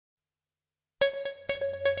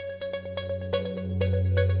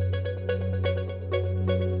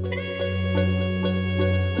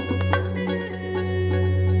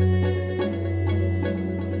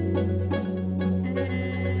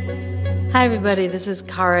Hi everybody, this is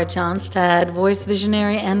Kara Johnstad, voice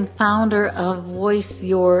visionary and founder of Voice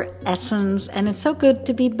Your Essence, and it's so good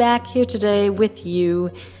to be back here today with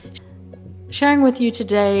you, sharing with you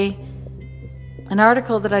today an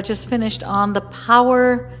article that I just finished on the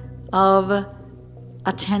power of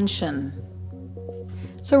attention.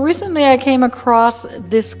 So recently I came across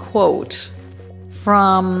this quote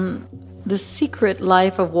from The Secret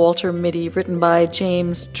Life of Walter Mitty, written by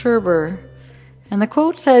James Turber. And the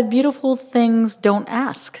quote said, "Beautiful things don't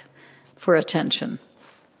ask for attention."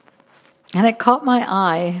 And it caught my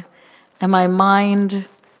eye, and my mind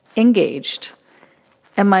engaged,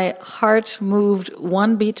 and my heart moved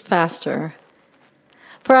one beat faster.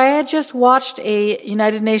 For I had just watched a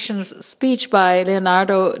United Nations speech by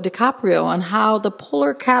Leonardo DiCaprio on how the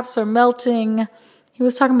polar caps are melting. He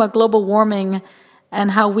was talking about global warming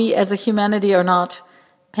and how we as a humanity are not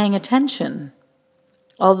paying attention,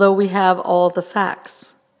 although we have all the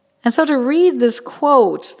facts. And so to read this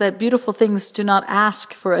quote, that beautiful things do not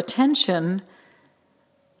ask for attention,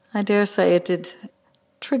 I dare say it did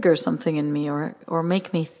trigger something in me or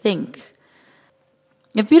make me think.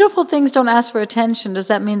 If beautiful things don't ask for attention, does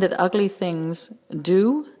that mean that ugly things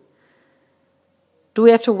do? Do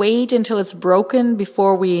we have to wait until it's broken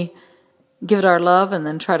before we give it our love and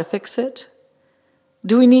then try to fix it?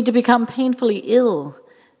 Do we need to become painfully ill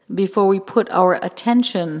before we put our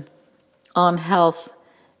attention on health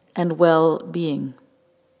and well-being?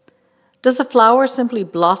 Does a flower simply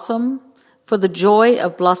blossom for the joy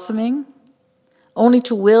of blossoming, only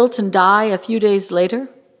to wilt and die a few days later?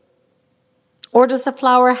 Or does a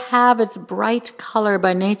flower have its bright color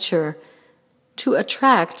by nature to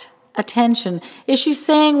attract attention? Is she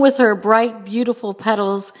saying with her bright, beautiful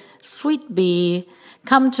petals, "Sweet bee,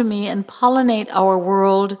 come to me and pollinate our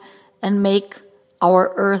world and make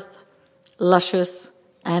our earth luscious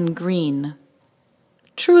and green"?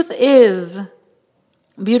 Truth is,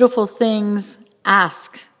 beautiful things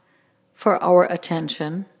ask for our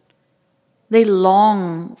attention. They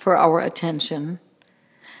long for our attention.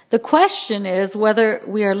 The question is whether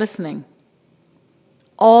we are listening.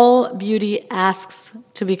 All beauty asks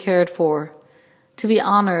to be cared for, to be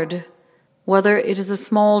honored, whether it is a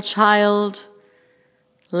small child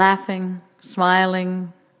laughing,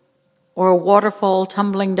 smiling, or a waterfall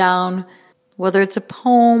tumbling down, whether it's a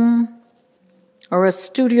poem or a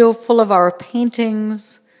studio full of our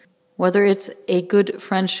paintings, whether it's a good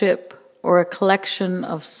friendship or a collection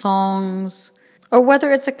of songs, or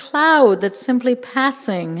whether it's a cloud that's simply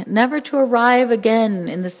passing, never to arrive again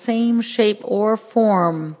in the same shape or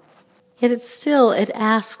form. Yet it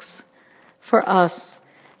asks for us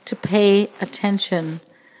to pay attention,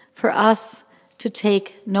 for us to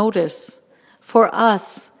take notice, for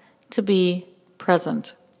us to be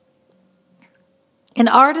present. An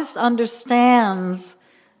artist understands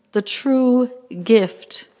the true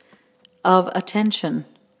gift of attention.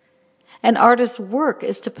 An artist's work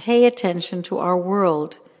is to pay attention to our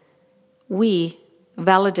world. We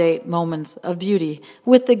validate moments of beauty.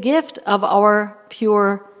 With the gift of our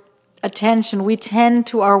pure attention, we tend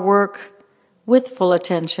to our work with full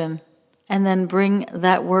attention and then bring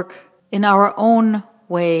that work in our own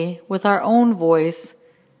way, with our own voice,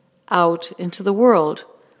 out into the world.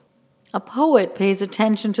 A poet pays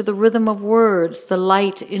attention to the rhythm of words, the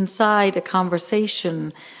light inside a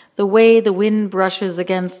conversation, the way the wind brushes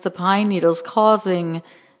against the pine needles, causing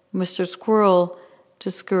Mr. Squirrel to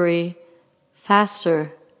scurry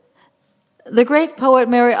faster. The great poet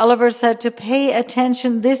Mary Oliver said, "To pay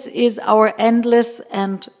attention, this is our endless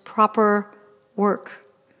and proper work."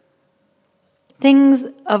 Things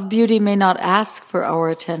of beauty may not ask for our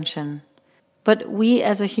attention, but we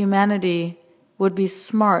as a humanity would be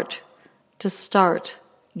smart to start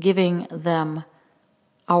giving them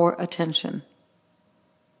our attention.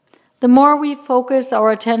 The more we focus our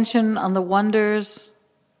attention on the wonders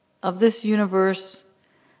of this universe,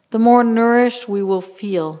 the more nourished we will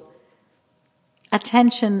feel.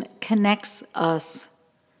 Attention connects us.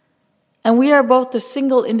 And we are both the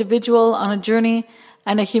single individual on a journey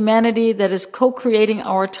and a humanity that is co-creating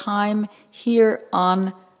our time here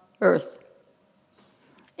on Earth.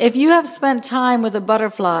 If you have spent time with a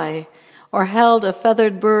butterfly or held a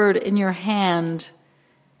feathered bird in your hand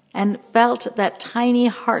and felt that tiny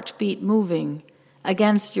heartbeat moving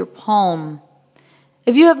against your palm,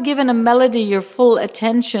 if you have given a melody your full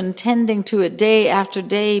attention, tending to it day after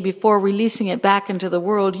day before releasing it back into the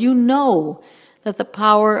world, you know that the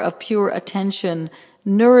power of pure attention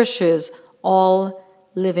nourishes all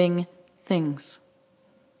living things.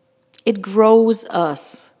 It grows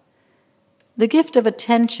us. The gift of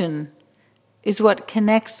attention is what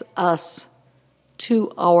connects us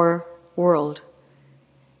to our world.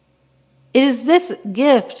 It is this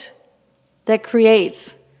gift that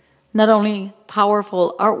creates not only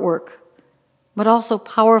powerful artwork, but also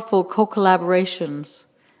powerful co-collaborations,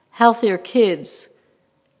 healthier kids,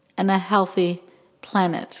 and a healthy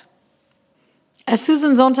planet. As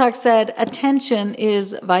Susan Sontag said, attention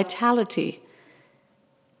is vitality.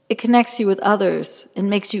 It connects you with others and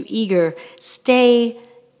makes you eager. Stay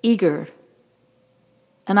eager.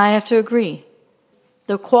 And I have to agree.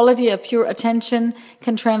 The quality of pure attention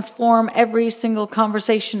can transform every single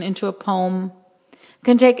conversation into a poem,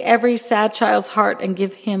 can take every sad child's heart and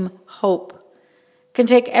give him hope, can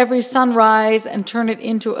take every sunrise and turn it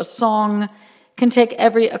into a song, can take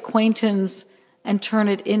every acquaintance and turn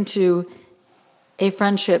it into a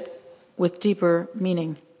friendship with deeper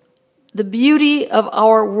meaning. The beauty of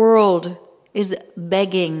our world is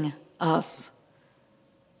begging us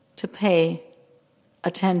to pay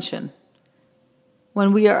attention.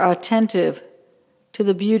 When we are attentive to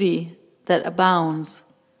the beauty that abounds,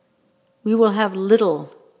 we will have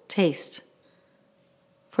little taste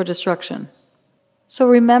for destruction. So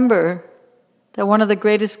remember that one of the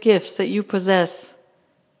greatest gifts that you possess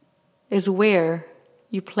is where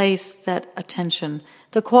you place that attention.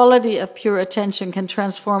 The quality of pure attention can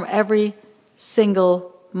transform every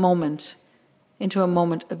single moment into a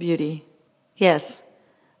moment of beauty. Yes,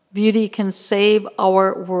 beauty can save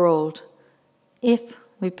our world if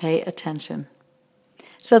we pay attention.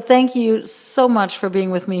 So thank you so much for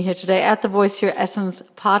being with me here today at the Voice Your Essence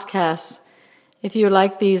podcast. If you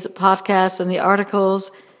like these podcasts and the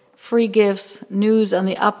articles, free gifts, news on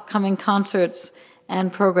the upcoming concerts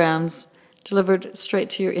and programs delivered straight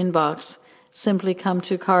to your inbox, simply come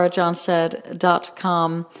to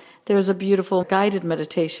carajohnstad.com. There's a beautiful guided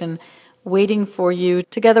meditation waiting for you,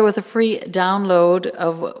 together with a free download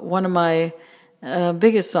of one of my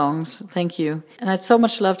biggest songs. Thank you. And I'd so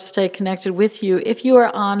much love to stay connected with you. If you are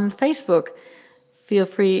on Facebook, feel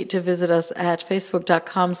free to visit us at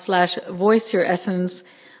facebook.com/voiceyouressence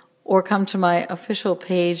or come to my official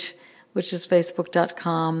page, which is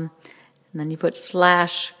facebook.com. And then you put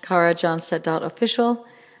 /carajohnstad.official.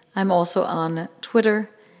 I'm also on Twitter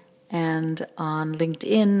and on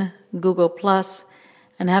LinkedIn, Google+,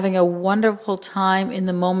 and having a wonderful time in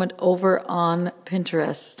the moment over on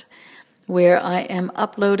Pinterest, where I am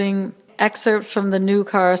uploading excerpts from the new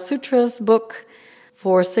Kara Sutras book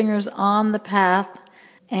for singers on the path,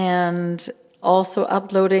 and also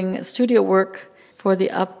uploading studio work for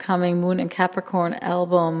the upcoming Moon and Capricorn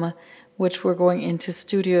album, which we're going into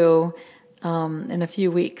studio in a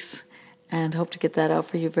few weeks, and hope to get that out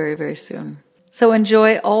for you very, very soon. So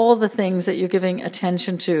enjoy all the things that you're giving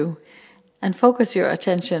attention to, and focus your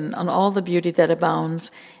attention on all the beauty that abounds.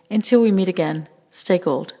 Until we meet again, stay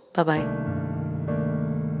gold. Bye-bye.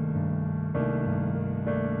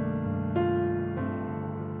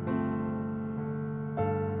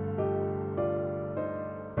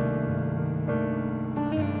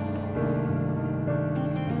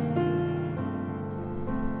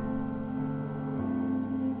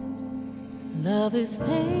 Love is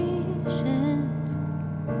patient,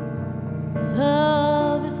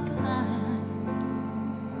 love is kind,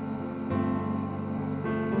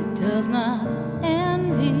 it does not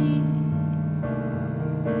envy,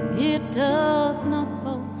 it does not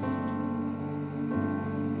boast,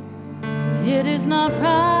 it is not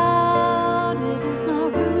proud, it is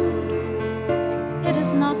not rude, it is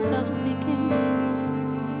not self-seeking,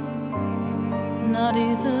 not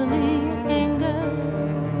easily angered,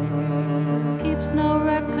 keeps no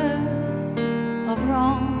record of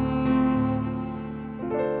wrong.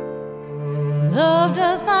 Love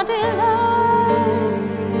does not delight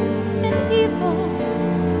in evil,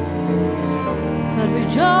 but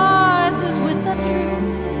rejoices with the truth.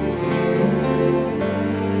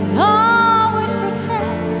 It always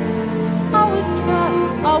protects, always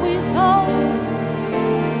trusts, always hopes,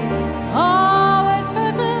 always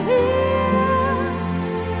perseveres.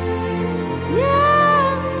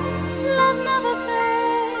 Yes, love never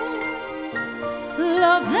fades.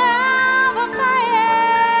 Love never fades.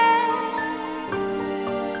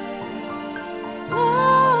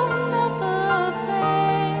 Love never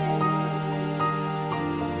fades.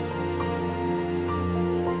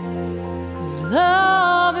 'Cause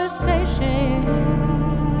love is patient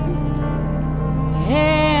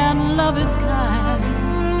and love is kind.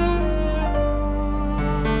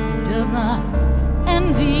 It does not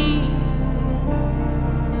envy,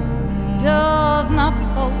 does not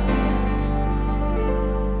boast.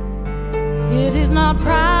 It is not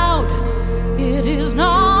proud, it is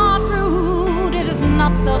not rude, it is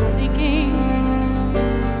not self-seeking.